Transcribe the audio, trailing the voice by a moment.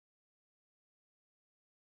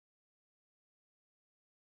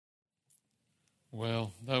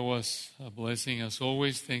Well, that was a blessing as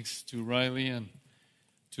always. Thanks to Riley and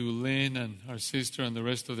to Lynn and our sister and the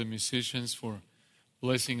rest of the musicians for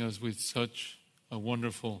blessing us with such a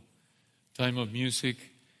wonderful time of music.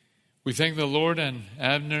 We thank the Lord and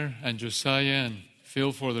Abner and Josiah and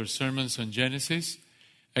Phil for their sermons on Genesis,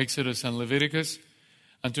 Exodus, and Leviticus.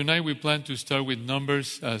 And tonight we plan to start with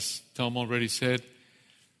Numbers, as Tom already said.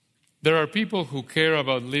 There are people who care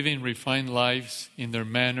about living refined lives in their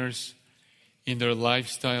manners, in their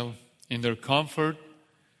lifestyle, in their comfort,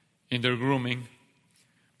 in their grooming.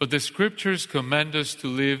 But the Scriptures command us to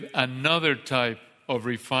live another type of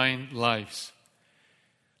refined lives.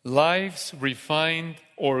 Lives refined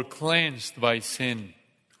or cleansed by sin,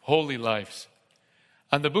 holy lives.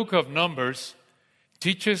 And the book of Numbers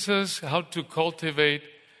teaches us how to cultivate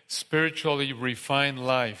spiritually refined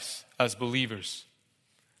lives as believers.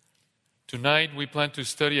 Tonight, we plan to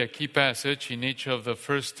study a key passage in each of the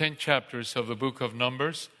first 10 chapters of the book of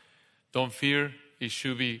Numbers. Don't fear, it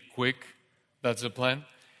should be quick. That's the plan.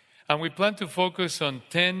 And we plan to focus on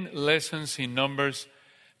 10 lessons in Numbers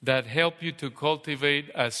that help you to cultivate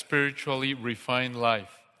a spiritually refined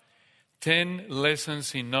life. 10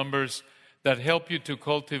 lessons in Numbers that help you to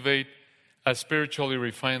cultivate a spiritually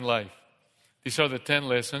refined life. These are the 10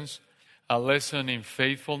 lessons. A lesson in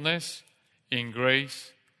faithfulness, in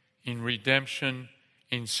grace, in redemption,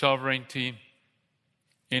 in sovereignty,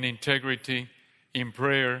 in integrity, in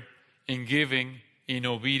prayer, in giving, in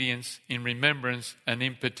obedience, in remembrance, and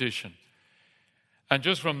in petition. And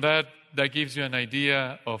just from that gives you an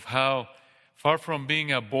idea of how, far from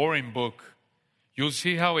being a boring book, you'll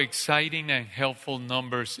see how exciting and helpful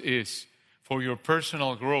Numbers is for your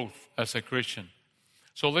personal growth as a Christian.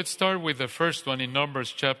 So let's start with the first one in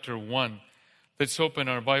Numbers chapter 1. Let's open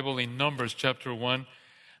our Bible in Numbers chapter 1.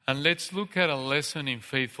 And let's look at a lesson in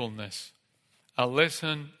faithfulness. A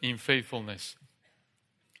lesson in faithfulness.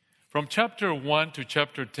 From chapter 1 to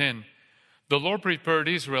chapter 10, the Lord prepared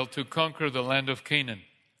Israel to conquer the land of Canaan.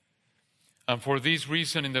 And for this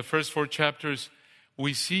reason, in the first 4 chapters,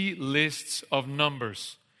 we see lists of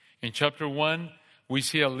numbers. In chapter 1, we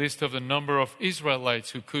see a list of the number of Israelites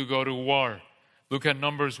who could go to war. Look at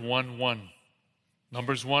Numbers 1:1.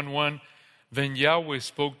 Numbers 1:1. Then Yahweh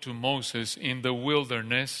spoke to Moses in the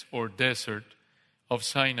wilderness or desert of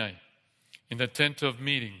Sinai, in the tent of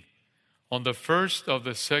meeting, on the first of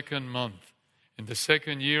the second month, in the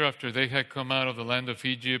second year after they had come out of the land of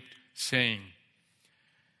Egypt, saying.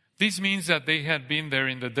 This means that they had been there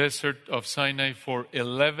in the desert of Sinai for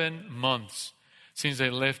 11 months since they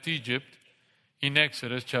left Egypt in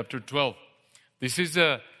Exodus chapter 12. This is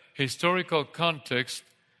the historical context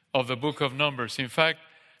of the book of Numbers. In fact,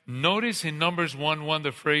 notice in Numbers 1:1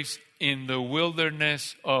 the phrase, in the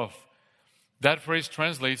wilderness of. That phrase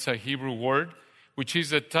translates a Hebrew word, which is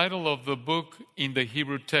the title of the book in the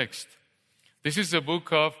Hebrew text. This is the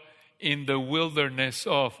book of in the wilderness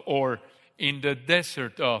of, or in the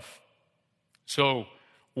desert of. So,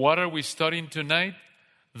 what are we studying tonight?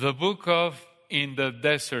 The book of in the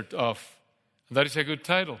desert of. And that is a good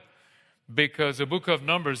title, because the book of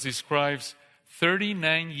Numbers describes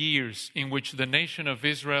 39 years in which the nation of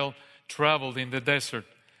Israel traveled in the desert.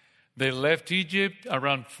 They left Egypt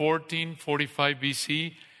around 1445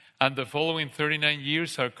 BC, and the following 39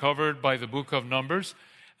 years are covered by the book of Numbers,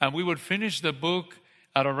 and we would finish the book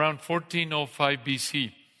at around 1405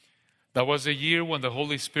 BC. That was the year when the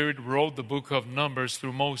Holy Spirit wrote the book of Numbers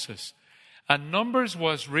through Moses. And Numbers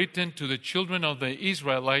was written to the children of the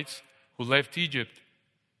Israelites who left Egypt,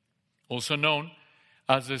 also known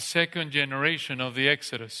as the second generation of the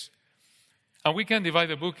Exodus. And we can divide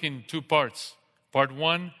the book in 2 parts. Part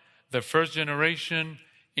 1, the first generation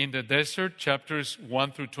in the desert, chapters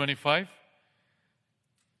 1 through 25.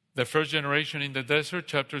 The first generation in the desert,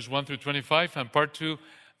 chapters 1 through 25. And part 2,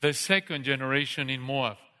 the second generation in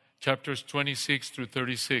Moab, chapters 26 through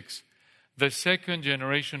 36. The second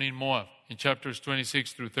generation in Moab, in chapters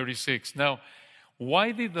 26 through 36. Now,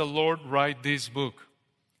 why did the Lord write this book?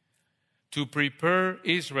 To prepare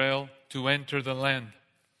Israel to enter the land.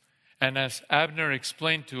 And as Abner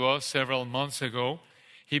explained to us several months ago,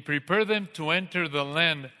 he prepared them to enter the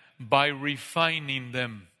land by refining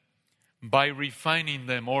them. By refining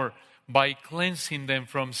them, or by cleansing them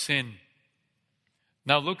from sin.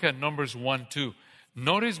 Now look at Numbers 1:2.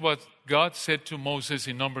 Notice what God said to Moses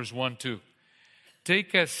in Numbers 1:2.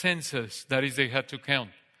 Take a census, that is, they had to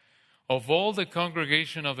count, of all the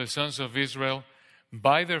congregation of the sons of Israel,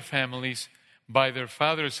 by their families, by their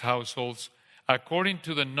fathers' households, according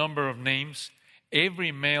to the number of names,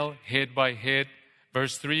 every male head by head.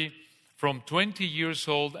 Verse 3, from 20 years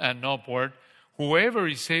old and upward, whoever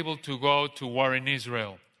is able to go out to war in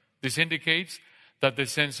Israel. This indicates that the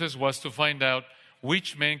census was to find out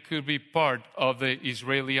which men could be part of the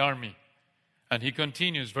Israeli army. And he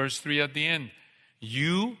continues, verse 3 at the end.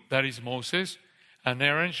 You, that is Moses, and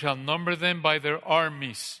Aaron shall number them by their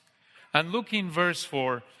armies. And look in verse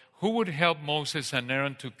 4, who would help Moses and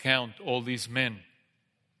Aaron to count all these men?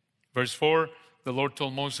 Verse 4, the Lord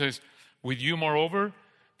told Moses, with you, moreover,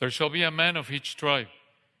 there shall be a man of each tribe,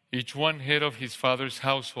 each one head of his father's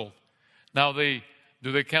household. Now they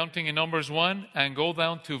do the counting in Numbers 1 and go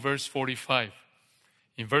down to verse 45.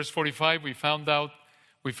 In verse 45, we find out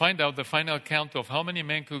the final count of how many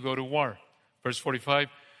men could go to war. Verse 45,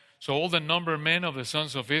 so all the number of men of the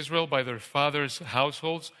sons of Israel by their fathers'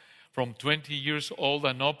 households, from 20 years old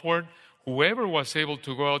and upward, whoever was able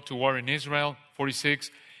to go out to war in Israel. 46,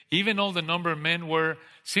 even all the number of men were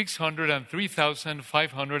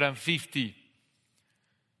 603,550.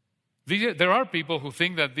 There are people who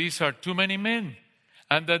think that these are too many men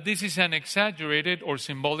and that this is an exaggerated or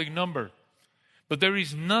symbolic number. But there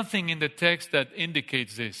is nothing in the text that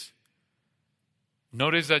indicates this.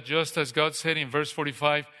 Notice that just as God said in verse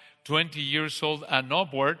 45, 20 years old and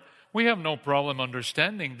upward, we have no problem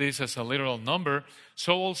understanding this as a literal number.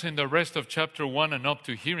 So also in the rest of chapter 1 and up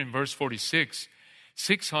to here in verse 46,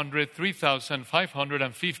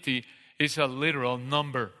 603,550 is a literal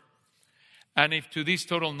number. And if to this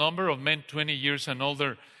total number of men 20 years and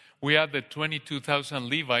older, we add the 22,000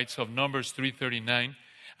 Levites of Numbers 339,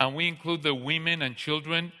 and we include the women and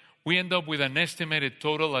children, we end up with an estimated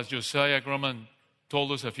total, as Josiah Grumman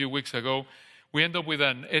told us a few weeks ago, we end up with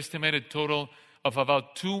an estimated total of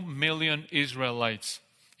about 2 million Israelites.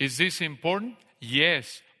 Is this important?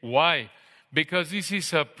 Yes. Why? Because this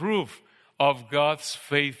is a proof of God's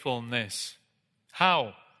faithfulness.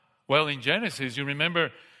 How? Well, in Genesis, you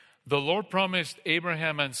remember, the Lord promised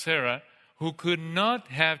Abraham and Sarah, who could not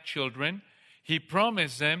have children, He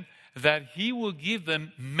promised them that He will give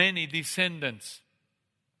them many descendants.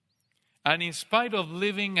 And in spite of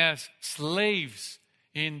living as slaves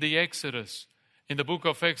in the Exodus, in the book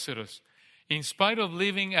of Exodus, in spite of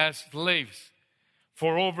living as slaves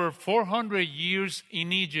for over 400 years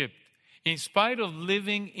in Egypt, in spite of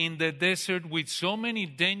living in the desert with so many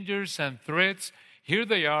dangers and threats, here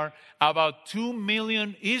they are, about 2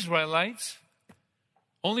 million Israelites.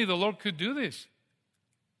 Only the Lord could do this.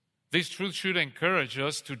 This truth should encourage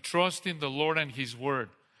us to trust in the Lord and His Word,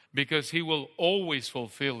 because He will always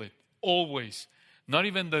fulfill it. Always. Not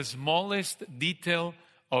even the smallest detail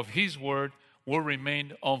of His Word will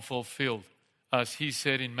remain unfulfilled, as He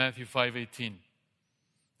said in Matthew 5:18.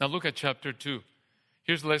 Now look at chapter 2.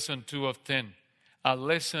 Here's lesson 2 of 10. A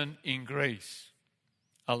lesson in grace.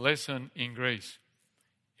 A lesson in grace.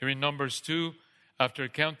 Here in Numbers 2, after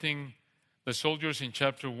counting the soldiers in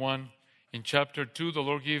chapter 1, in chapter 2, the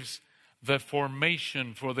Lord gives the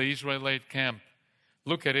formation for the Israelite camp.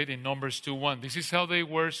 Look at it in Numbers 2:1. This is how they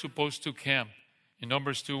were supposed to camp. In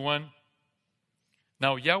Numbers 2:1,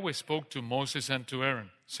 now Yahweh spoke to Moses and to Aaron,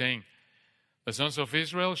 saying, the sons of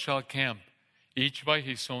Israel shall camp, each by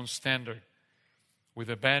his own standard, with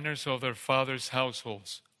the banners of their fathers'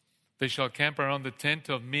 households. They shall camp around the tent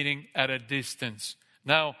of meeting at a distance.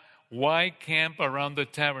 Now, why camp around the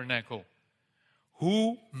tabernacle?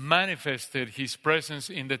 Who manifested His presence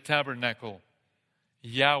in the tabernacle?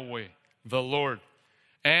 Yahweh, the Lord.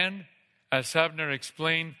 And, as Abner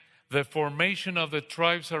explained, the formation of the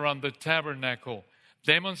tribes around the tabernacle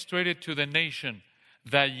demonstrated to the nation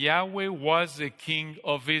that Yahweh was the King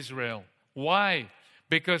of Israel. Why?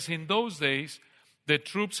 Because in those days, the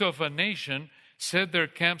troops of a nation set their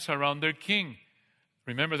camps around their king.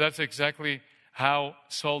 Remember, that's exactly how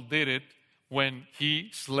Saul did it when he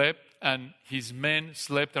slept and his men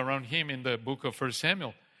slept around him in the book of 1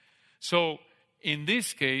 Samuel. So, in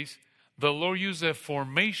this case, the Lord used the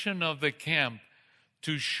formation of the camp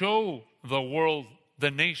to show the world, the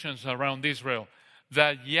nations around Israel,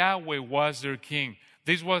 that Yahweh was their king.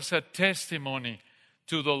 This was a testimony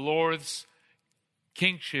to the Lord's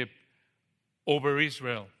kingship over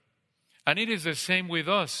Israel. And it is the same with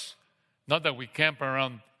us. Not that we camp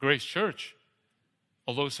around Grace Church,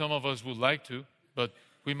 although some of us would like to, but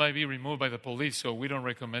we might be removed by the police, so we don't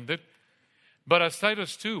recommend it. But as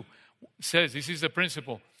Titus 2 says, this is the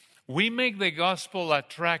principle. We make the gospel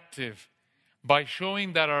attractive by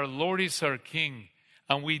showing that our Lord is our King.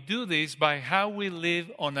 And we do this by how we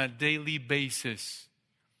live on a daily basis.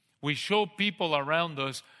 We show people around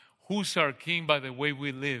us who's our King by the way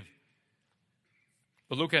we live.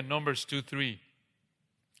 But look at Numbers 2:3.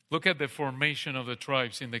 Look at the formation of the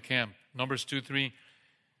tribes in the camp. Numbers 2:3.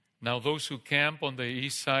 Now those who camp on the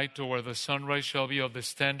east side toward the sunrise shall be of the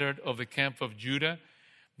standard of the camp of Judah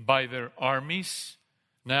by their armies.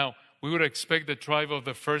 Now, we would expect the tribe of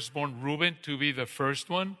the firstborn Reuben to be the first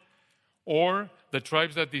one, or the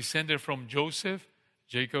tribes that descended from Joseph,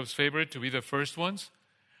 Jacob's favorite, to be the first ones.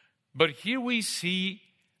 But here we see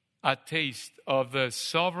a taste of the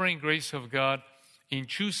sovereign grace of God in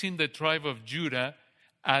choosing the tribe of Judah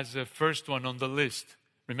as the first one on the list.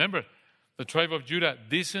 Remember, the tribe of Judah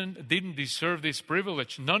didn't deserve this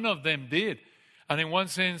privilege. None of them did. And in one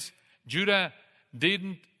sense, Judah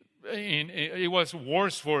didn't, it was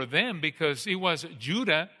worse for them because it was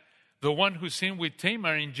Judah, the one who sinned with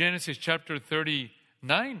Tamar in Genesis chapter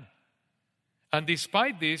 39. And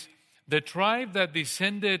despite this, the tribe that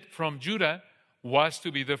descended from Judah was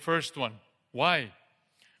to be the first one. Why?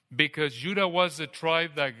 Because Judah was the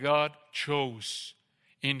tribe that God chose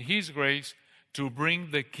in His grace to bring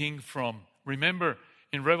the king from. Remember,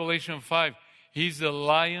 in Revelation 5, He's the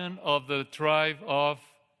Lion of the tribe of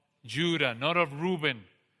Judah, not of Reuben,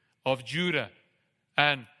 of Judah.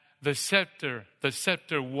 And the scepter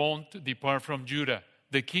won't depart from Judah.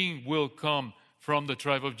 The king will come from the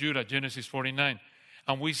tribe of Judah, Genesis 49.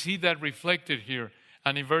 And we see that reflected here.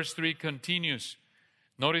 And in verse 3 continues.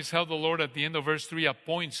 Notice how the Lord at the end of verse 3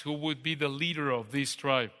 appoints who would be the leader of this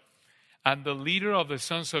tribe. And the leader of the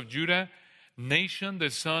sons of Judah, Nahshon, the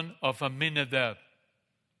son of Amminadab.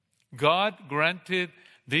 God granted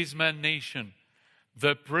this man Nahshon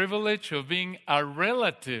the privilege of being a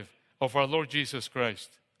relative of our Lord Jesus Christ.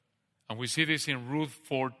 And we see this in Ruth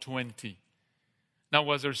 4:20. Now,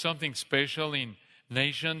 was there something special in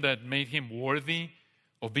Nahshon that made him worthy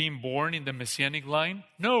of being born in the Messianic line?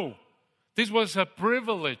 No. This was a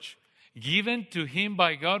privilege given to him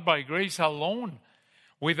by God by grace alone,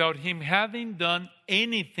 without him having done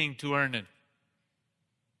anything to earn it.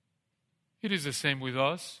 It is the same with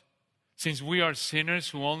us. Since we are sinners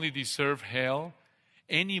who only deserve hell,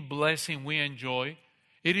 any blessing we enjoy,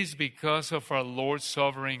 it is because of our Lord's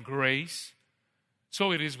sovereign grace.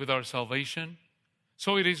 So it is with our salvation.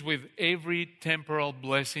 So it is with every temporal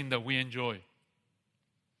blessing that we enjoy.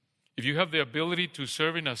 If you have the ability to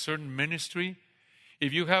serve in a certain ministry,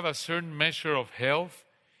 if you have a certain measure of health,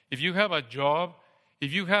 if you have a job,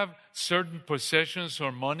 if you have certain possessions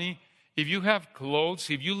or money, if you have clothes,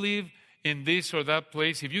 if you live in this or that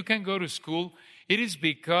place, if you can go to school, it is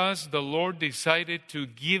because the Lord decided to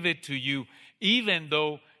give it to you, even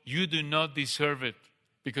though you do not deserve it.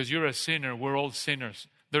 Because you're a sinner, we're all sinners.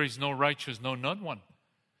 There is no righteous, no, not one.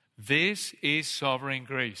 This is sovereign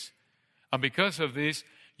grace. And because of this,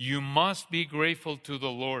 you must be grateful to the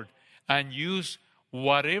Lord and use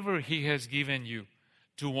whatever He has given you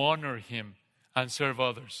to honor Him and serve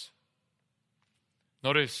others.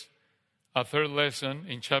 Notice a third lesson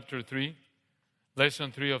in chapter 3,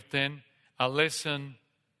 lesson 3 of 10, a lesson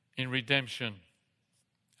in redemption.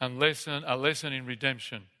 A lesson in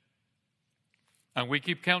redemption. And we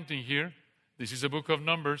keep counting here. This is the book of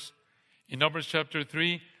Numbers. In Numbers chapter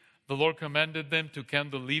 3, the Lord commanded them to count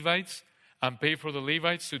the Levites and pay for the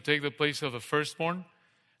Levites to take the place of the firstborn.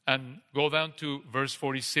 And go down to verse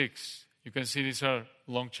 46. You can see these are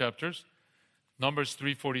long chapters. Numbers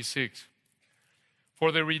 3:46.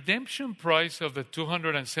 For the redemption price of the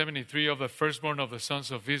 273 of the firstborn of the sons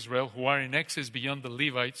of Israel, who are in excess beyond the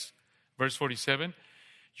Levites, verse 47,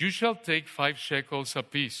 you shall take 5 shekels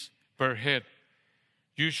apiece per head.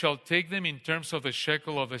 You shall take them in terms of the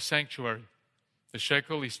shekel of the sanctuary. The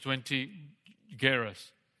shekel is 20 gerahs.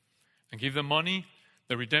 And give the money,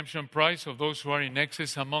 the redemption price of those who are in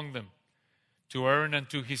excess among them, to Aaron and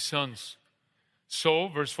to his sons. So,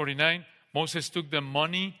 verse 49, Moses took the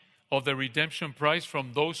money of the redemption price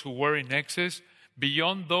from those who were in excess,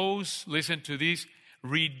 beyond those, listen to this,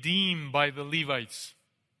 redeemed by the Levites.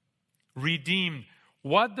 Redeemed.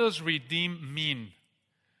 What does redeem mean?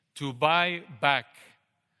 To buy back.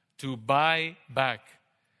 To buy back.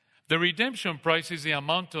 The redemption price is the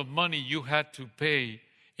amount of money you had to pay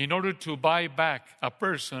in order to buy back a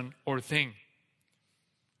person or thing.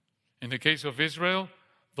 In the case of Israel,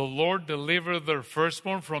 the Lord delivered their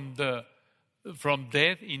firstborn from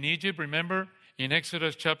death in Egypt, remember, in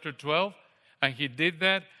Exodus chapter 12. And He did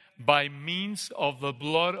that by means of the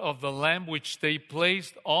blood of the Lamb, which they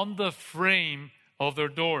placed on the frame of their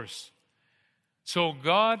doors. So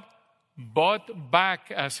God bought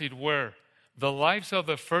back, as it were, the lives of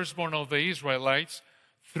the firstborn of the Israelites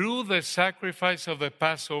through the sacrifice of the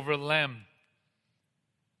Passover lamb.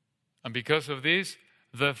 And because of this,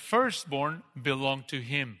 the firstborn belonged to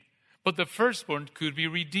Him. But the firstborn could be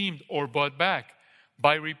redeemed or bought back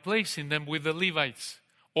by replacing them with the Levites,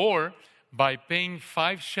 or by paying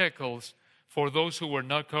 5 shekels for those who were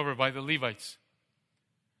not covered by the Levites.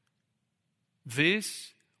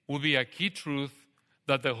 This will be a key truth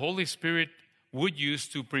that the Holy Spirit would use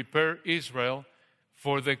to prepare Israel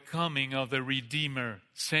for the coming of the Redeemer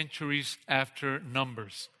centuries after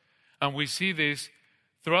Numbers. And we see this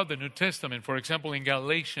throughout the New Testament. For example, in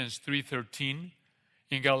Galatians 3:13,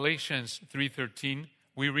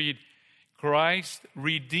 we read, Christ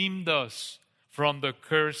redeemed us from the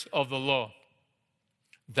curse of the law.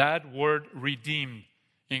 That word redeemed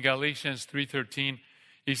in Galatians 3:13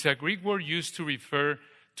 is a Greek word used to refer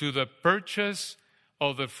to the purchase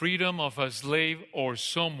of the freedom of a slave or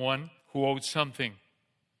someone who owed something.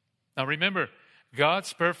 Now remember,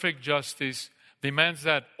 God's perfect justice demands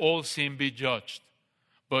that all sin be judged.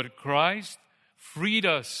 But Christ freed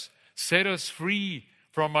us, set us free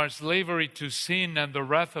from our slavery to sin and the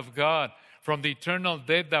wrath of God, from the eternal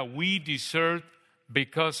death that we deserved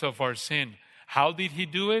because of our sin. How did He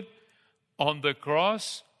do it? On the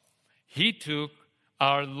cross,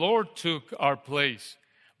 our Lord took our place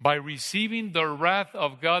by receiving the wrath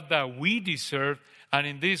of God that we deserved, and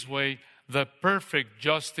in this way, the perfect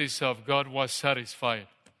justice of God was satisfied.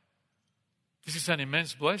 This is an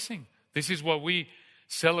immense blessing. This is what we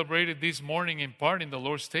celebrated this morning in part in the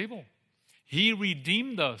Lord's table. He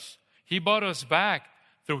redeemed us. He bought us back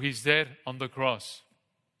through His death on the cross.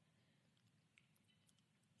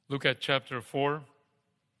 Look at chapter 4.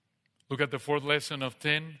 Look at the fourth lesson of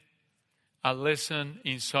 10. A lesson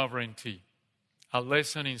in sovereignty. A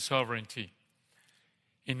lesson in sovereignty.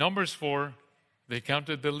 In Numbers 4, they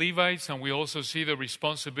counted the Levites, and we also see the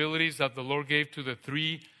responsibilities that the Lord gave to the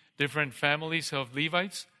 3 different families of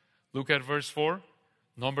Levites. Look at verse 4,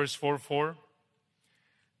 Numbers 4:4.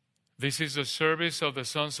 This is the service of the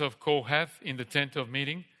sons of Kohath in the tent of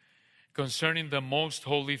meeting concerning the most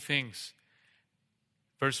holy things.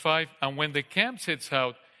 Verse 5, and when the camp sets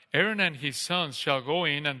out, Aaron and his sons shall go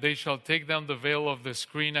in, and they shall take down the veil of the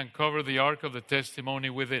screen and cover the ark of the testimony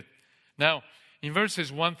with it. Now, in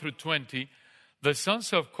verses 1 through 20, the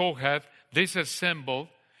sons of Kohath disassembled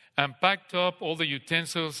and packed up all the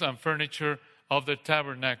utensils and furniture of the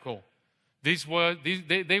tabernacle. They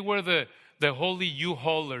were the holy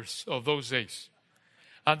U-haulers of those days.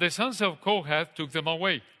 And the sons of Kohath took them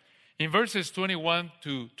away. In verses 21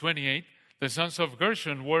 to 28, the sons of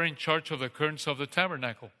Gershon were in charge of the curtains of the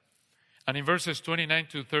tabernacle. And in verses 29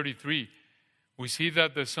 to 33, we see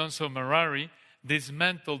that the sons of Merari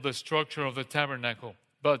dismantled the structure of the tabernacle.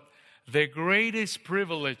 But the greatest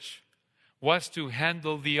privilege was to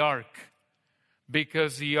handle the ark,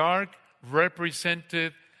 because the ark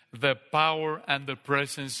represented the power and the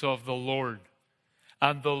presence of the Lord.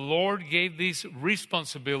 And the Lord gave this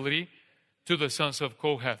responsibility to the sons of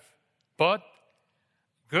Kohath. But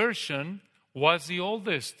Gershon was the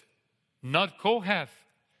oldest, not Kohath.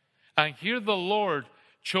 And here the Lord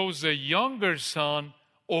chose the younger son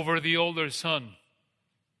over the older son.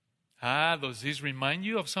 Does this remind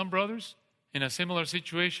you of some brothers in a similar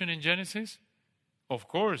situation in Genesis? Of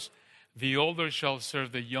course, the older shall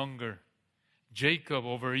serve the younger, Jacob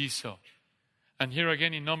over Esau. And here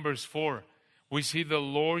again in Numbers 4, we see the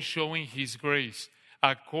Lord showing His grace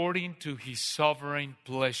according to His sovereign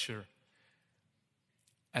pleasure.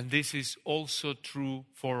 And this is also true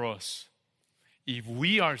for us. If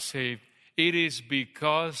we are saved, it is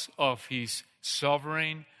because of His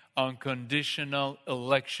sovereign, unconditional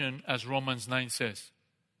election, as Romans 9 says.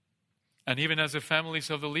 And even as the families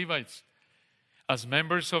of the Levites, as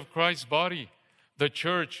members of Christ's body, the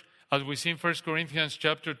church, as we see in 1 Corinthians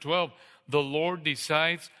chapter 12, the Lord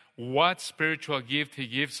decides what spiritual gift He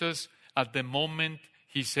gives us at the moment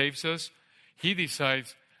He saves us. He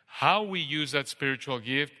decides how we use that spiritual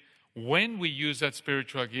gift, when we use that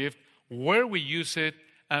spiritual gift, where we use it,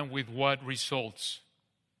 and with what results.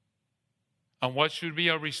 And what should be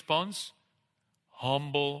our response?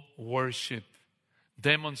 Humble worship,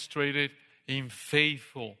 demonstrated in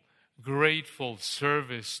faithful, grateful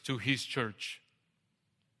service to His church.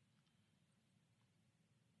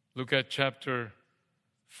 Look at chapter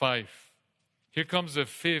 5. Here comes the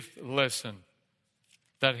fifth lesson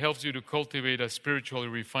that helps you to cultivate a spiritually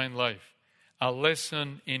refined life. A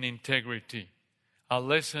lesson in integrity. A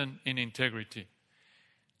lesson in integrity.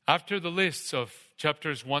 After the lists of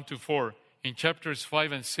chapters 1 to 4, in chapters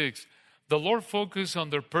 5 and 6, the Lord focused on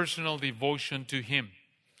their personal devotion to Him.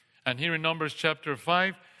 And here in Numbers chapter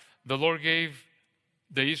 5, the Lord gave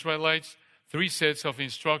the Israelites 3 sets of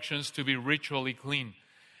instructions to be ritually clean.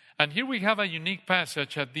 And here we have a unique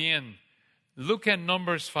passage at the end. Look at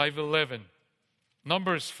Numbers 5:11.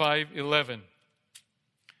 Numbers 5:11.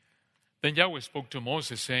 Then Yahweh spoke to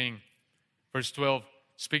Moses, saying, verse 12,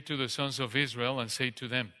 speak to the sons of Israel and say to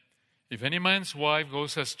them, if any man's wife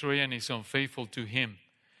goes astray and is unfaithful to him,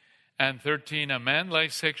 and 13, a man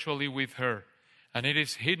lies sexually with her, and it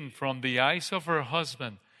is hidden from the eyes of her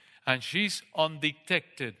husband, and she's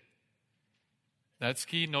undetected. That's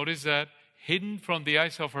key. Notice that. Hidden from the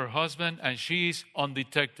eyes of her husband, and she is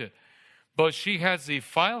undetected. But she has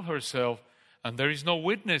defiled herself, and there is no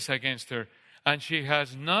witness against her, and she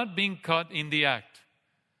has not been caught in the act.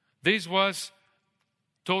 This was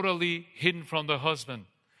totally hidden from the husband.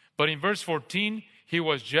 But in verse 14, he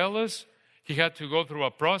was jealous. He had to go through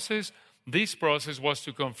a process. This process was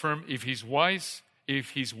to confirm if his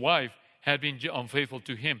wife had been unfaithful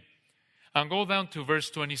to him. And go down to verse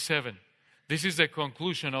 27. This is the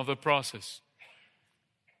conclusion of the process.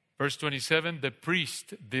 Verse 27, the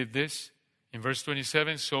priest did this. In verse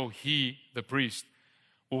 27, so he, the priest,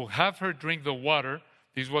 will have her drink the water.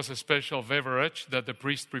 This was a special beverage that the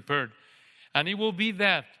priest prepared. And it will be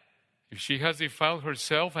that, if she has defiled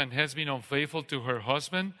herself and has been unfaithful to her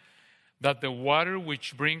husband, that the water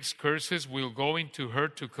which brings curses will go into her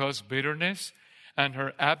to cause bitterness, and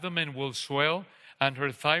her abdomen will swell, and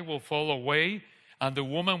her thigh will fall away, and the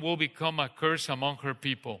woman will become a curse among her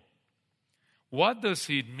people. What does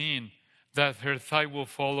it mean that her thigh will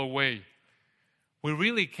fall away? We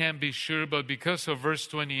really can't be sure, but because of verse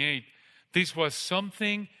 28, this was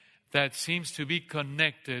something that seems to be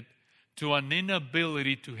connected to an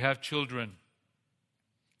inability to have children.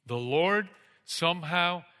 The Lord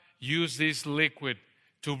somehow used this liquid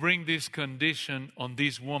to bring this condition on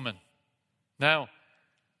this woman. Now,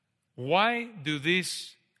 why do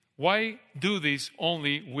this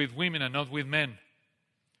only with women and not with men?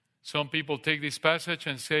 Some people take this passage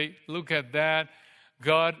and say, look at that.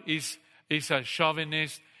 God is a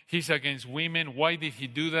chauvinist. He's against women. Why did he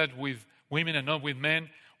do that with women and not with men?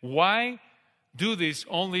 Why do this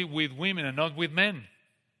only with women and not with men?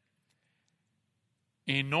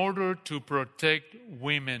 In order to protect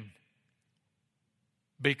women.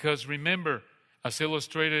 Because remember, as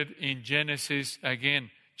illustrated in Genesis,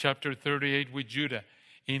 again, chapter 38 with Judah,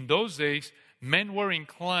 in those days, men were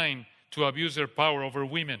inclined to abuse their power over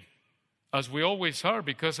women, as we always are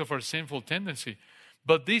because of our sinful tendency.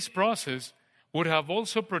 But this process would have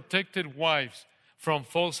also protected wives from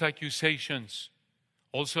false accusations.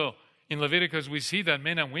 Also, in Leviticus, we see that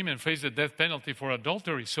men and women face the death penalty for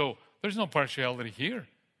adultery. So there's no partiality here.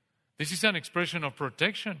 This is an expression of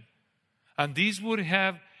protection. And this would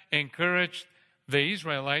have encouraged the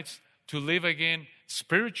Israelites to live again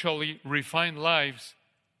spiritually refined lives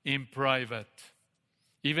in private.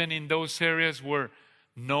 Even in those areas where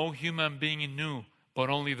no human being knew, but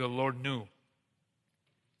only the Lord knew.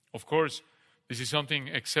 Of course, this is something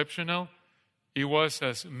exceptional. It was,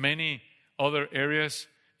 as many other areas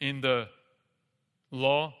in the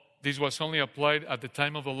law, this was only applied at the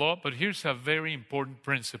time of the law. But here's a very important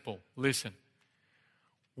principle. Listen.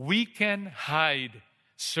 We can hide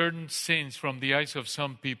certain sins from the eyes of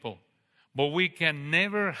some people, but we can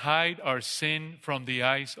never hide our sin from the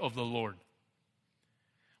eyes of the Lord.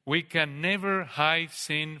 We can never hide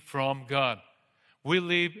sin from God. We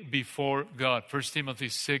live before God. 1 Timothy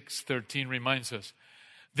 6:13 reminds us.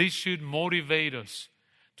 This should motivate us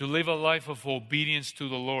to live a life of obedience to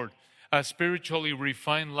the Lord, a spiritually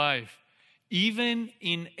refined life, even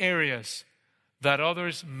in areas that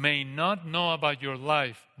others may not know about your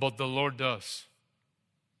life, but the Lord does.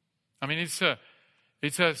 I mean, it's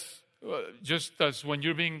just as when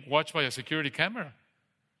you're being watched by a security camera.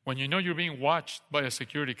 When you know you're being watched by a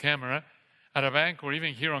security camera at a bank or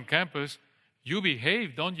even here on campus, you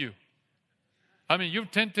behave, don't you? I mean,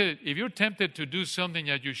 if you're tempted to do something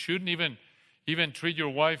that you shouldn't, even treat your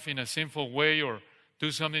wife in a sinful way or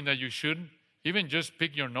do something that you shouldn't, even just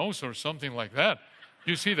pick your nose or something like that.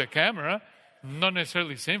 You see the camera, not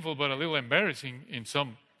necessarily sinful, but a little embarrassing in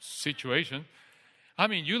some situation. I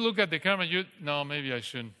mean, you look at the camera, no, maybe I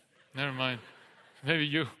shouldn't. Never mind. Maybe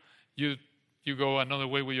you go another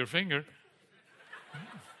way with your finger.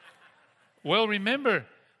 Well, remember,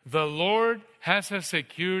 the Lord has a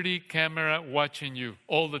security camera watching you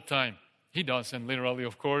all the time. He doesn't literally,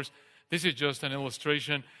 of course. This is just an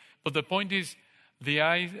illustration. But the point is,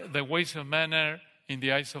 the ways of man are in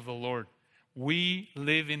the eyes of the Lord. We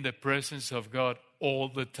live in the presence of God all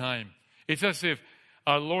the time. It's as if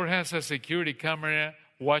our Lord has a security camera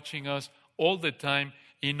watching us all the time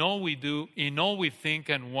in all we do, in all we think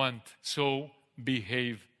and want. So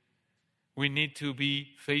behave. We need to be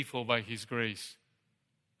faithful by His grace.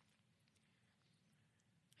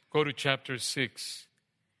 Go to chapter 6.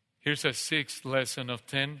 Here's a sixth lesson of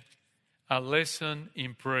 10. A lesson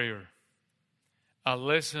in prayer. A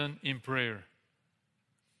lesson in prayer.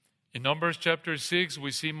 In Numbers chapter 6,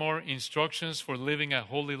 we see more instructions for living a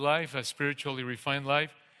holy life, a spiritually refined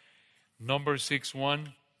life. Numbers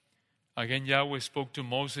 6:1, again Yahweh spoke to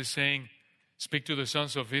Moses saying, Speak to the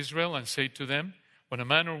sons of Israel and say to them, when a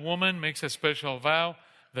man or woman makes a special vow,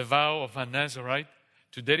 the vow of a Nazirite,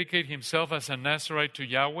 to dedicate himself as a Nazirite to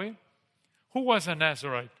Yahweh. Who was a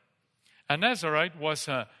Nazirite? A Nazirite was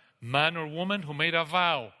a man or woman who made a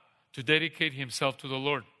vow to dedicate himself to the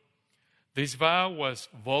Lord. This vow was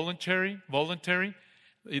voluntary.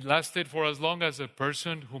 It lasted for as long as the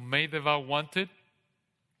person who made the vow wanted.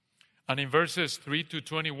 And in verses 3 to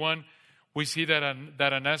 21, we see that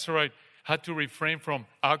a Nazirite had to refrain from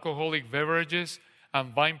alcoholic beverages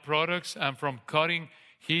and wine products and from cutting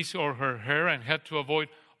his or her hair, and had to avoid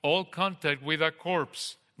all contact with a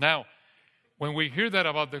corpse. Now, when we hear that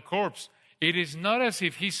about the corpse, it is not as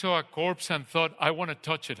if he saw a corpse and thought, I want to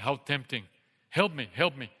touch it. How tempting. Help me.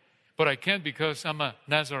 But I can't because I'm a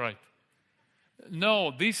Nazirite.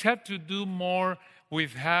 No, this had to do more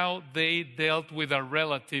with how they dealt with a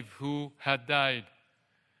relative who had died.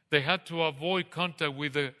 They had to avoid contact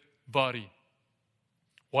with the body.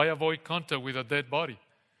 Why avoid contact with a dead body?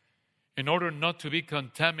 In order not to be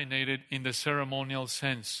contaminated in the ceremonial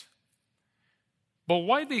sense. But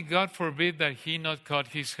why did God forbid that he not cut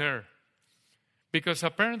his hair? Because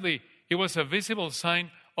apparently it was a visible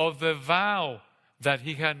sign of the vow that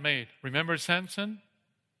he had made. Remember Samson?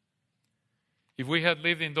 If we had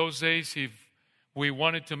lived in those days, if we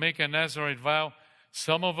wanted to make a Nazirite vow,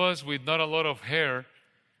 some of us with not a lot of hair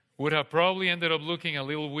would have probably ended up looking a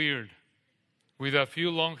little weird. With a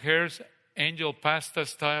few long hairs, angel pasta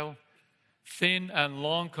style, thin and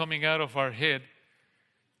long coming out of our head.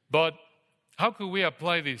 But how could we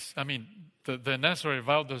apply this? I mean, the Nazirite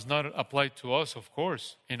vow does not apply to us, of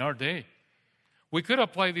course, in our day. We could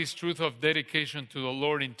apply this truth of dedication to the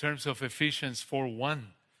Lord in terms of Ephesians 4:1.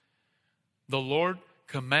 The Lord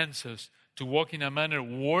commands us to walk in a manner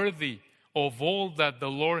worthy of all that the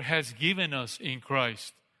Lord has given us in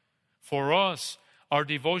Christ. For us, our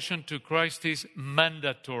devotion to Christ is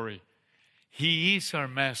mandatory. He is our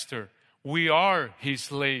master. We are his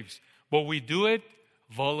slaves. But we do it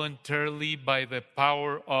voluntarily by the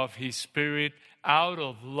power of his Spirit out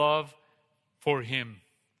of love for him.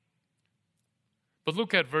 But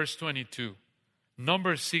look at verse 22.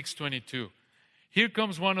 Numbers 6:22. Here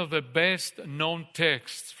comes one of the best known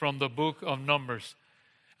texts from the book of Numbers.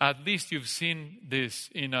 At least you've seen this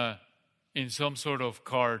in some sort of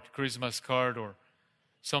card, Christmas card or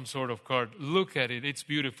some sort of card. Look at it. It's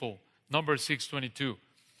beautiful. Numbers 6:22.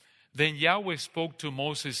 Then Yahweh spoke to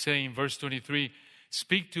Moses saying, verse 23,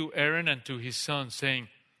 speak to Aaron and to his sons, saying,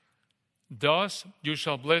 thus you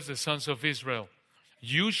shall bless the sons of Israel.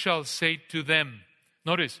 You shall say to them,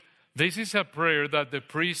 notice, this is a prayer that the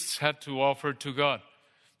priests had to offer to God.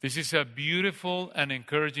 This is a beautiful and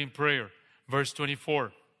encouraging prayer. Verse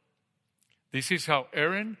 24. This is how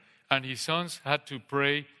Aaron and his sons had to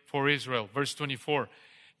pray for Israel. Verse 24.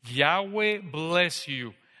 Yahweh bless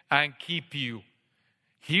you and keep you.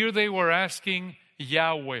 Here they were asking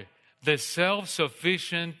Yahweh, the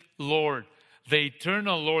self-sufficient Lord, the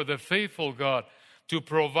eternal Lord, the faithful God, to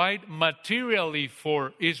provide materially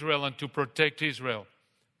for Israel and to protect Israel.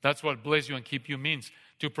 That's what bless you and keep you means.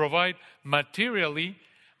 To provide materially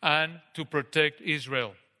and to protect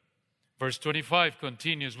Israel. Verse 25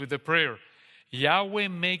 continues with the prayer. Yahweh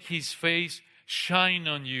make his face shine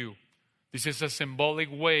on you. This is a symbolic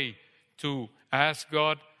way to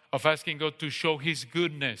asking God to show his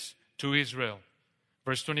goodness to Israel.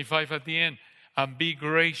 Verse 25 at the end. And be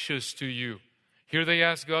gracious to you. Here they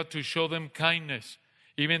ask God to show them kindness,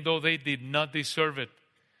 even though they did not deserve it.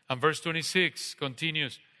 And verse 26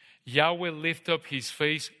 continues. Yahweh lift up his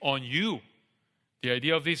face on you. The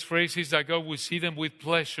idea of this phrase is that God will see them with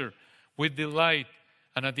pleasure, with delight.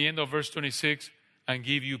 And at the end of verse 26, and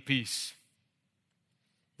give you peace.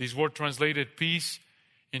 This word translated peace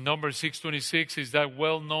in Numbers 6:26 is that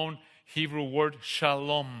well-known Hebrew word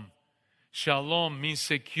shalom. Shalom means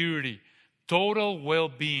security, total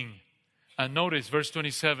well-being. And notice verse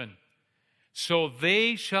 27. So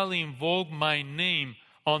they shall invoke my name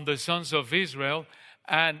on the sons of Israel,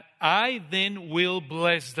 and I then will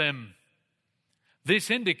bless them. This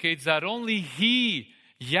indicates that only He,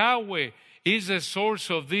 Yahweh, is the source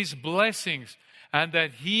of these blessings, and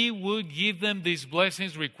that He would give them these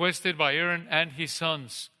blessings requested by Aaron and his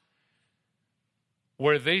sons.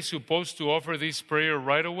 Were they supposed to offer this prayer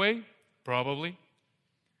right away? Probably.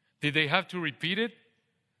 Did they have to repeat it?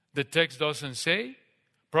 The text doesn't say.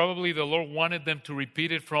 Probably the Lord wanted them to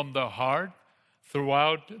repeat it from the heart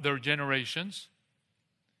throughout their generations.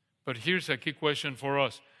 But here's a key question for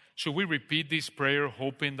us. Should we repeat this prayer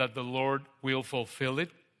hoping that the Lord will fulfill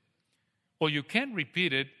it? Well, you can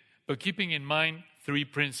repeat it, but keeping in mind 3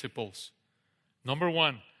 principles. Number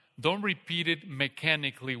 1, don't repeat it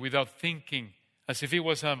mechanically without thinking, as if it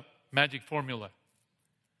was a magic formula.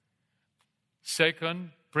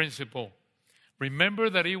 Second principle, remember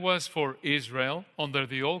that it was for Israel under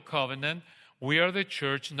the old covenant. We are the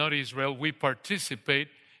church, not Israel. We participate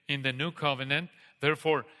in the new covenant.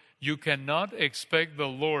 Therefore, you cannot expect the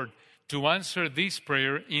Lord to answer this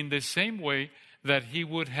prayer in the same way that he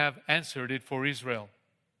would have answered it for Israel.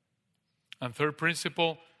 And third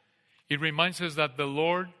principle, it reminds us that the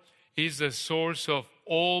Lord is the source of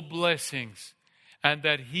all blessings and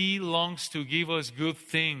that he longs to give us good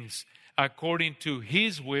things according to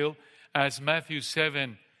his will, as Matthew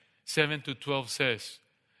 7:7-12 says.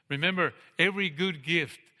 Remember, every good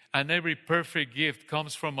gift and every perfect gift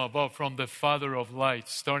comes from above, from the Father of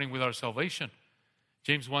lights, starting with our salvation.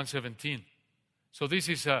 James 1:17. So this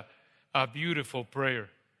is a beautiful prayer.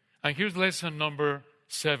 And here's lesson number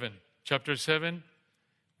 7. Chapter 7.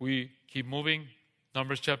 We keep moving.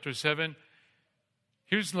 Numbers chapter 7.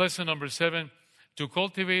 Here's lesson number 7. To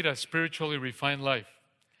cultivate a spiritually refined life.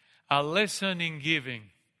 A lesson in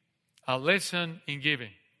giving. A lesson in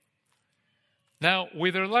giving. Now,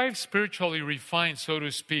 with our life spiritually refined, so to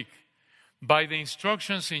speak, by the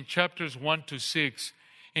instructions in chapters 1-6,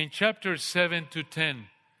 in chapters 7-10,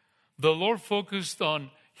 the Lord focused on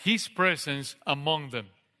his presence among them.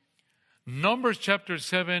 Numbers chapter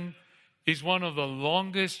 7 is one of the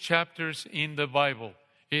longest chapters in the Bible.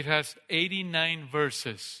 It has 89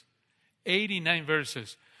 verses. 89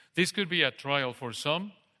 verses. This could be a trial for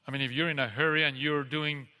some. I mean, if you're in a hurry and you're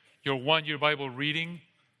doing your one-year Bible reading,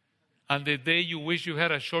 and the day you wish you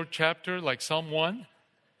had a short chapter like Psalm 1,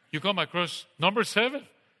 you come across number 7,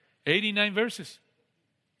 89 verses.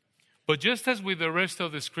 But just as with the rest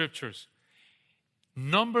of the scriptures,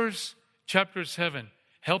 Numbers chapter 7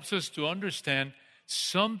 helps us to understand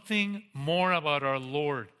something more about our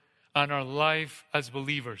Lord and our life as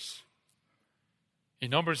believers.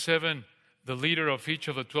 In number 7, the leader of each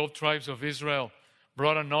of the 12 tribes of Israel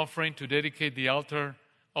brought an offering to dedicate the altar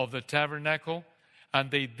of the tabernacle. And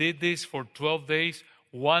they did this for 12 days,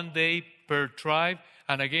 1 day per tribe.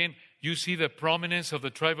 And again, you see the prominence of the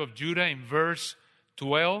tribe of Judah in verse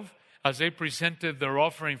 12 as they presented their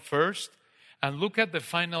offering first. And look at the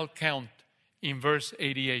final count in verse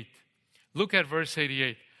 88. Look at verse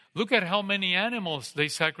 88. Look at how many animals they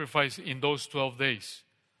sacrificed in those 12 days.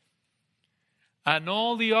 And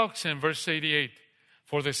all the oxen, verse 88,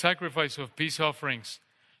 for the sacrifice of peace offerings,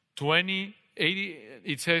 80,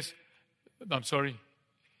 it says, I'm sorry,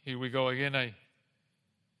 here we go again,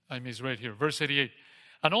 I misread here. Verse 88,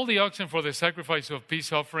 and all the oxen for the sacrifice of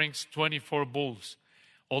peace offerings, 24 bulls.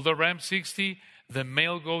 All the rams, 60, the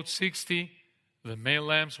male goats, 60, the male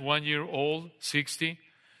lambs, 1 year old, 60.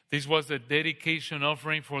 This was the dedication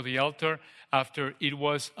offering for the altar after it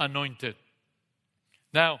was anointed.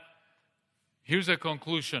 Now, here's a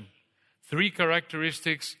conclusion. 3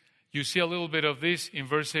 characteristics. You see a little bit of this in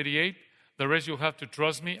verse 88. The rest you'll have to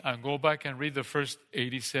trust me and go back and read the first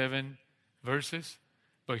 87 verses.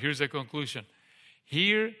 But here's the conclusion.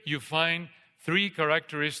 Here you find 3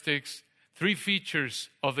 characteristics, 3 features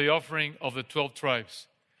of the offering of the 12 tribes.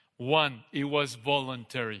 1, it was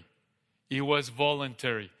voluntary. It was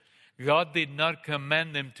voluntary. God did not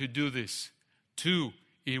command them to do this. 2,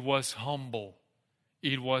 it was humble.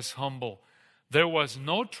 It was humble. There was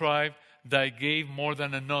no tribe that gave more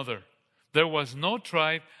than another. There was no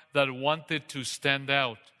tribe that wanted to stand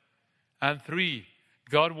out. And 3,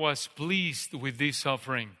 God was pleased with this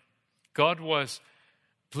offering. God was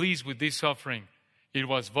pleased with this offering. It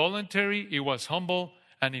was voluntary, it was humble,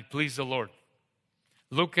 and it pleased the Lord.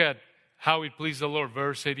 Look at how it pleased the Lord,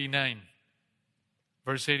 verse 89.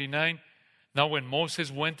 Verse 89, now when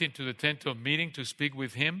Moses went into the tent of meeting to speak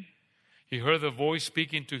with him, he heard a voice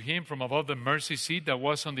speaking to him from above the mercy seat that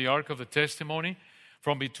was on the ark of the testimony,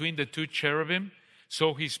 from between the 2 cherubim.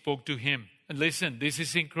 So he spoke to him. And listen, this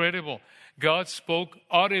is incredible. God spoke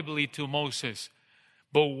audibly to Moses.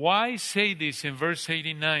 But why say this in verse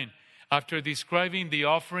 89 after describing the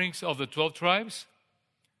offerings of the 12 tribes?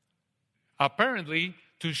 Apparently,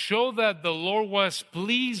 to show that the Lord was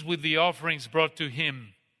pleased with the offerings brought to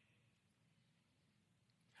him.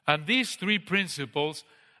 And these 3 principles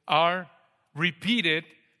are repeated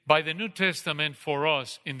by the New Testament for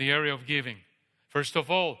us in the area of giving. First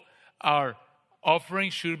of all, our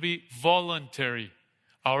offering should be voluntary.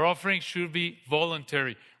 Our offering should be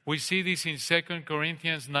voluntary. We see this in 2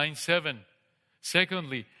 Corinthians 9:7.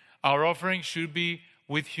 Secondly, our offering should be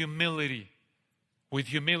with humility. With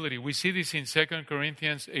humility. We see this in 2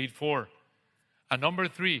 Corinthians 8:4. And number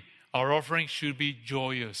 3, our offering should be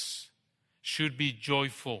joyous, should be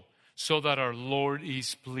joyful, so that our Lord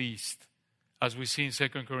is pleased. as we see in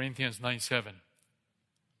 2 Corinthians 9:7.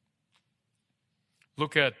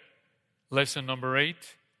 Look at lesson number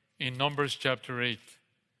 8 in Numbers chapter 8.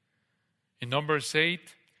 In Numbers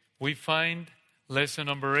 8, we find lesson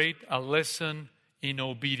number 8, a lesson in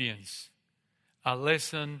obedience. A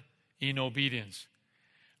lesson in obedience.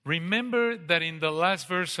 Remember that in the last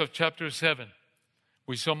verse of chapter 7,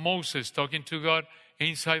 we saw Moses talking to God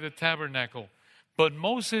inside the tabernacle. But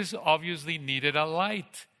Moses obviously needed a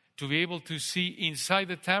light to be able to see inside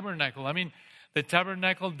the tabernacle. I mean, the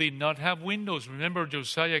tabernacle did not have windows. Remember,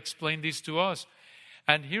 Josiah explained this to us.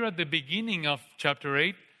 And here at the beginning of chapter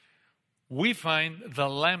 8, we find the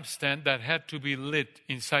lampstand that had to be lit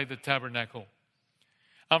inside the tabernacle.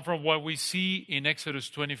 And from what we see in Exodus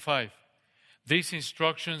 25, these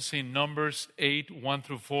instructions in Numbers 8, 1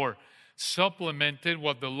 through 4, supplemented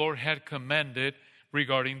what the Lord had commanded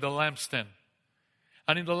regarding the lampstand.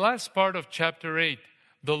 And in the last part of chapter 8,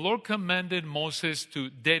 the Lord commanded Moses to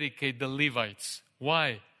dedicate the Levites.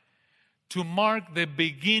 Why? To mark the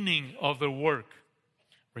beginning of the work.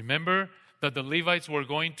 Remember that the Levites were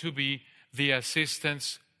going to be the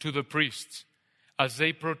assistants to the priests as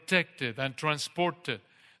they protected and transported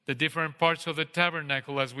the different parts of the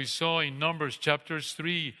tabernacle, as we saw in Numbers chapters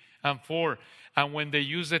 3 and 4. And when they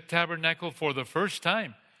used the tabernacle for the first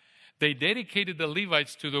time, they dedicated the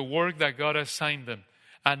Levites to the work that God assigned them.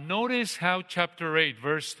 And notice how chapter 8,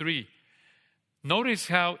 verse 3, notice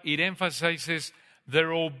how it emphasizes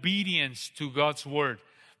their obedience to God's word.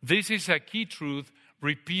 This is a key truth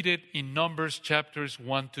repeated in Numbers chapters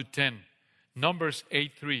 1 to 10. Numbers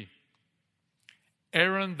 8:3.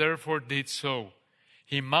 Aaron therefore did so.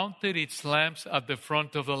 He mounted its lamps at the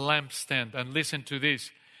front of the lampstand. And listen to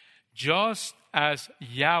this. Just as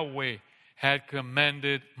Yahweh had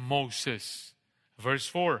commanded Moses. Verse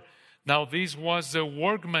 4. Now this was the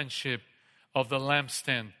workmanship of the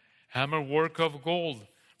lampstand. Hammer work of gold.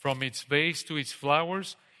 From its base to its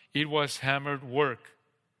flowers, it was hammered work.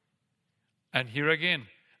 And here again,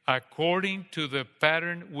 according to the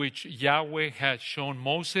pattern which Yahweh had shown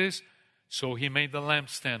Moses, so he made the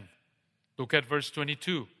lampstand. Look at verse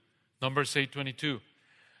 22, Numbers 8:22.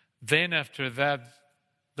 Then after that,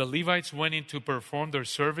 the Levites went in to perform their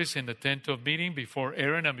service in the tent of meeting before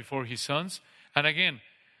Aaron and before his sons. And again,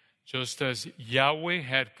 just as Yahweh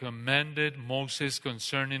had commanded Moses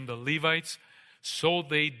concerning the Levites, so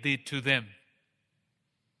they did to them.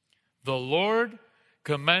 The Lord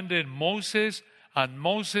commanded Moses, and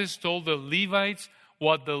Moses told the Levites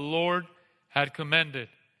what the Lord had commanded.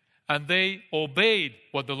 And they obeyed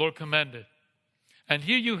what the Lord commanded. And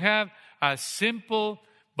here you have a simple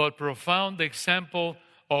but profound example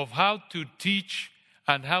of how to teach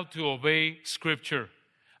and how to obey Scripture.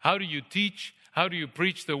 How do you teach? How do you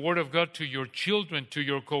preach the Word of God to your children, to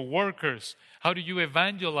your co-workers? How do you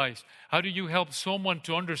evangelize? How do you help someone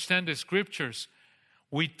to understand the Scriptures?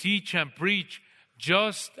 We teach and preach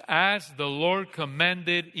just as the Lord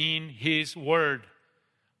commanded in His Word.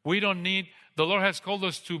 The Lord has called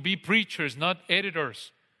us to be preachers, not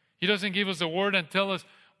editors. He doesn't give us the Word and tell us,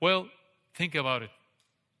 well, think about it.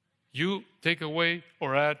 You take away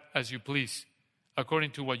or add as you please,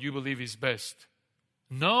 according to what you believe is best.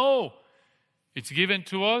 No! It's given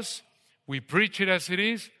to us. We preach it as it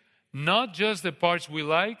is, not just the parts we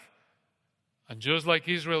like. And just like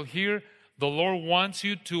Israel here, the Lord wants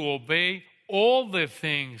you to obey all the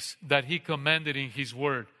things that He commanded in His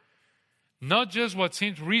Word. Not just what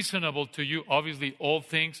seems reasonable to you, obviously all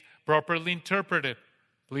things properly interpreted.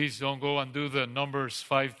 Please don't go and do the Numbers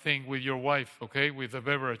 5 thing with your wife, okay, with the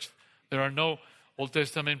beverage. There are no Old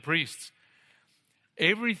Testament priests.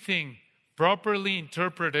 Everything properly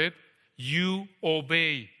interpreted, you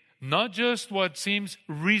obey. Not just what seems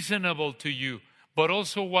reasonable to you, but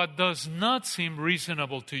also what does not seem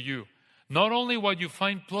reasonable to you. Not only what you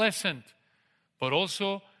find pleasant, but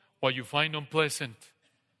also what you find unpleasant.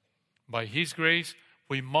 By His grace,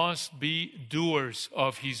 we must be doers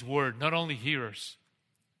of His word, not only hearers.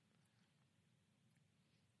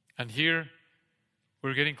 And here,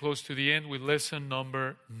 we're getting close to the end with lesson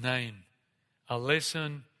number 9. A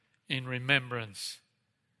lesson in remembrance.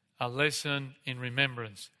 A lesson in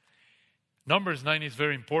remembrance. Numbers 9 is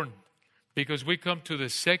very important because we come to the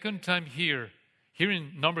second time here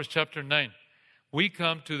in Numbers chapter 9, we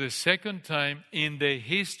come to the second time in the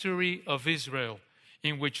history of Israel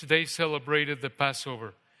in which they celebrated the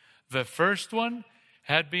Passover. The first one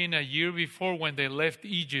had been a year before when they left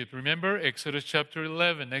Egypt. Remember, Exodus chapter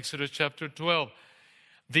 11, Exodus chapter 12.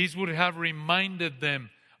 These would have reminded them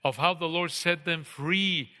of how the Lord set them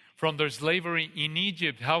free from their slavery in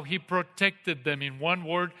Egypt, how He protected them. In one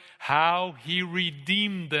word, how He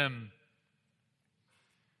redeemed them.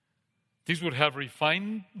 This would have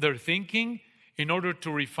refined their thinking in order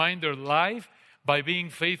to refine their life by being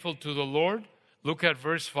faithful to the Lord. Look at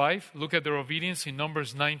verse 5. Look at their obedience in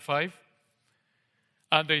Numbers 9:5.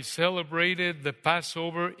 And they celebrated the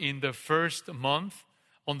Passover in the first month,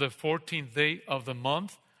 on the 14th day of the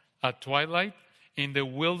month, at twilight, in the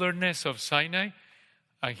wilderness of Sinai.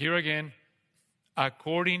 And here again,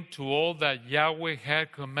 according to all that Yahweh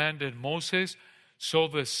had commanded Moses, so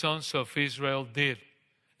the sons of Israel did.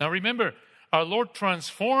 Now remember, our Lord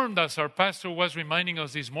transformed, as our pastor was reminding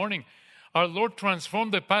us this morning, our Lord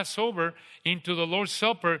transformed the Passover into the Lord's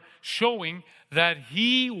Supper, showing that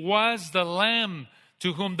He was the Lamb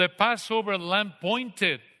to whom the Passover lamb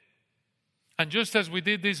pointed. And just as we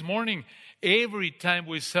did this morning, every time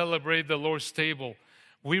we celebrate the Lord's table,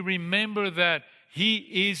 we remember that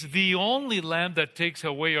He is the only Lamb that takes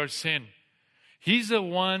away our sin. He's the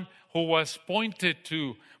one who was pointed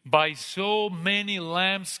to by so many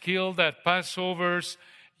lambs killed at Passovers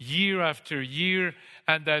year after year,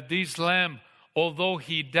 and that this Lamb, although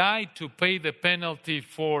He died to pay the penalty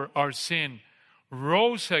for our sin,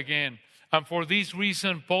 rose again. And for this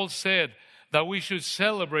reason, Paul said that we should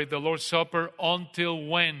celebrate the Lord's Supper until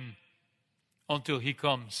when? Until He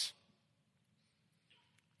comes.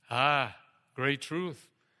 Great truth.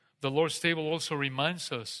 The Lord's table also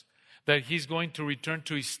reminds us that He's going to return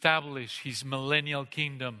to establish His millennial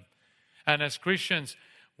kingdom. And as Christians,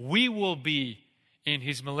 we will be in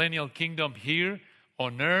His millennial kingdom here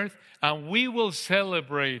on earth, and we will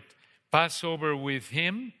celebrate Passover with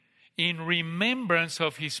Him in remembrance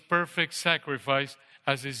of His perfect sacrifice,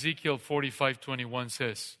 as Ezekiel 45:21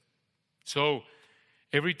 says. So,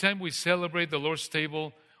 every time we celebrate the Lord's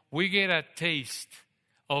table, we get a taste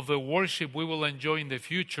of the worship we will enjoy in the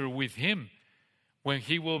future with Him when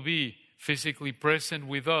He will be physically present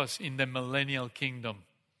with us in the millennial kingdom.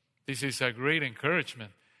 This is a great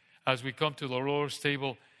encouragement as we come to the Lord's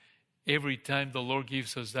table every time the Lord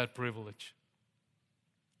gives us that privilege.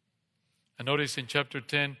 And notice in chapter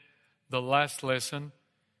 10, the last lesson.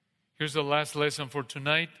 Here's the last lesson for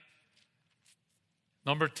tonight.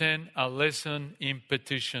 Number 10, a lesson in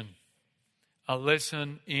petition. A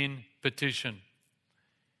lesson in petition.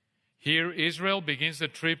 Here Israel begins the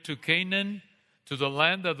trip to Canaan, to the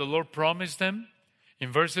land that the Lord promised them.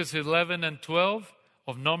 In verses 11 and 12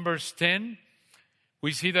 of Numbers 10,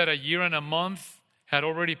 we see that a year and a month had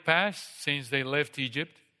already passed since they left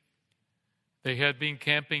Egypt. They had been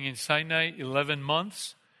camping in Sinai 11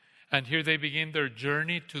 months, and here they begin their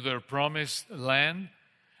journey to their promised land.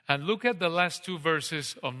 And look at the last two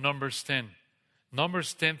verses of Numbers 10.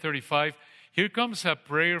 Numbers 10:35. Here comes a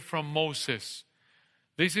prayer from Moses.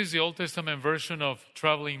 This is the Old Testament version of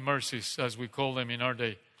traveling mercies, as we call them in our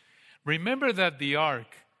day. Remember that the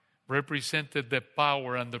ark represented the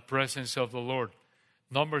power and the presence of the Lord.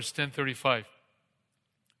 Numbers 10:35.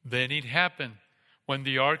 Then it happened when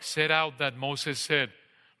the ark set out that Moses said,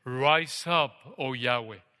 "Rise up, O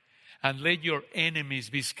Yahweh, and let your enemies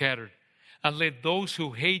be scattered, and let those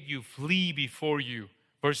who hate you flee before you."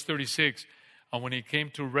 Verse 36. And when it came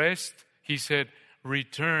to rest, he said,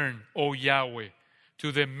 "Return, O Yahweh,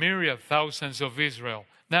 to the myriad thousands of Israel."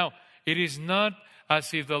 Now, it is not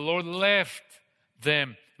as if the Lord left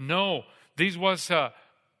them. No, this was a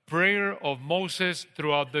prayer of Moses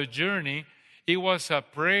throughout the journey. It was a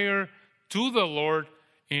prayer to the Lord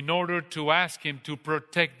in order to ask Him to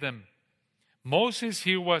protect them. Moses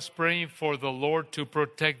here was praying for the Lord to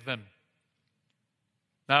protect them.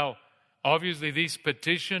 Now, obviously, this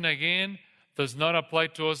petition again does not apply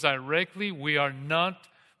to us directly. We are not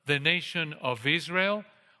the nation of Israel.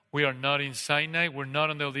 We are not in Sinai. We're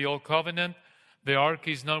not under the Old Covenant. The ark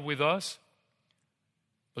is not with us.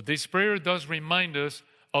 But this prayer does remind us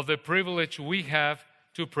of the privilege we have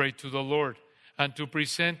to pray to the Lord and to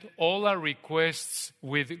present all our requests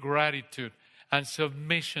with gratitude and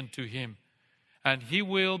submission to Him. And He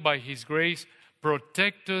will, by His grace,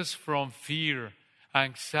 protect us from fear,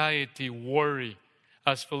 anxiety, worry,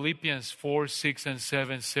 as Philippians 4, 6, and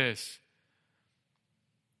 7 says.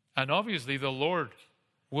 And obviously the Lord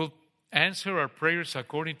will answer our prayers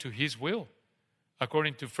according to His will,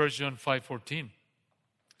 according to 1 John 5:14.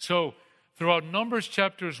 So, throughout Numbers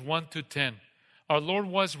chapters 1 to 10, our Lord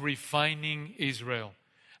was refining Israel.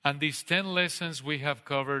 And these 10 lessons we have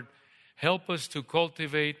covered help us to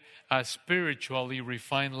cultivate a spiritually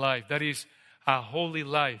refined life. That is, a holy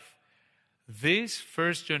life. This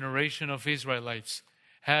first generation of Israelites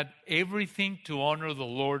had everything to honor the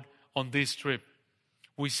Lord on this trip.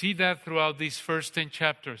 We see that throughout these first 10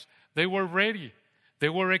 chapters. They were ready. They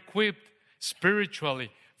were equipped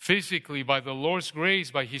spiritually, physically, by the Lord's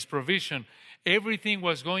grace, by His provision. Everything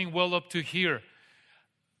was going well up to here.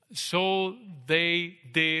 so they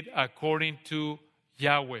did according to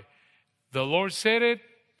Yahweh. The Lord said it.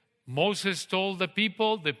 Moses told the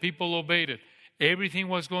people obeyed it. Everything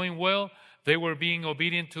was going well. They were being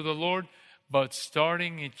obedient to the Lord. But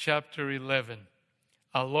starting in chapter 11,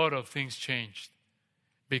 a lot of things changed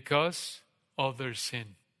because of their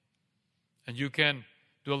sin. And you can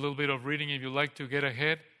do a little bit of reading if you like to get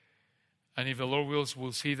ahead. And if the Lord wills,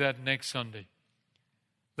 we'll see that next Sunday.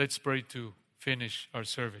 Let's pray to finish our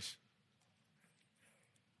service.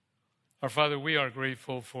 Our Father, we are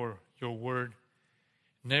grateful for your word.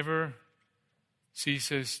 Never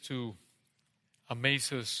ceases to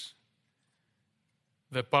amaze us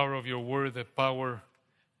the power of your word, the power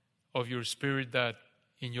of your Spirit that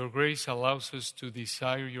in your grace allows us to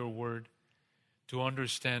desire your word, to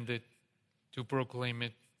understand it, to proclaim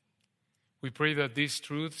it. We pray that these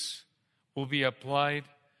truths will be applied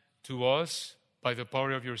to us by the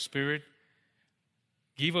power of your Spirit.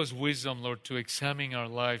 Give us wisdom, Lord, to examine our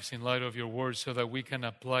lives in light of your word so that we can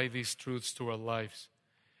apply these truths to our lives.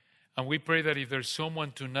 And we pray that if there's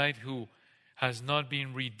someone tonight who has not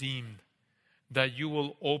been redeemed, that you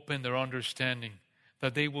will open their understanding,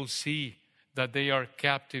 that they will see that they are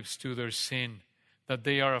captives to their sin, that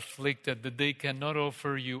they are afflicted, that they cannot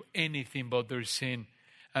offer you anything but their sin,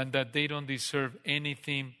 and that they don't deserve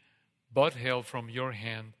anything but hell from your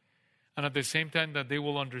hand. And at the same time that they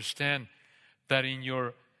will understand that in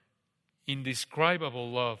your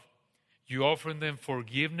indescribable love, you offer them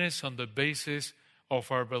forgiveness on the basis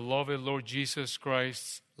of our beloved Lord Jesus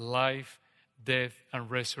Christ's life, death, and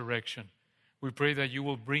resurrection. We pray that you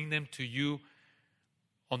will bring them to you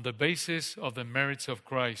on the basis of the merits of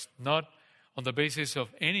Christ, not on the basis of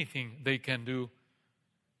anything they can do,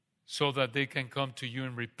 so that they can come to you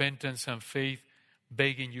in repentance and faith,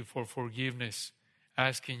 begging you for forgiveness,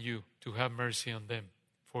 asking you to have mercy on them.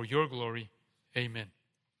 For your glory, amen.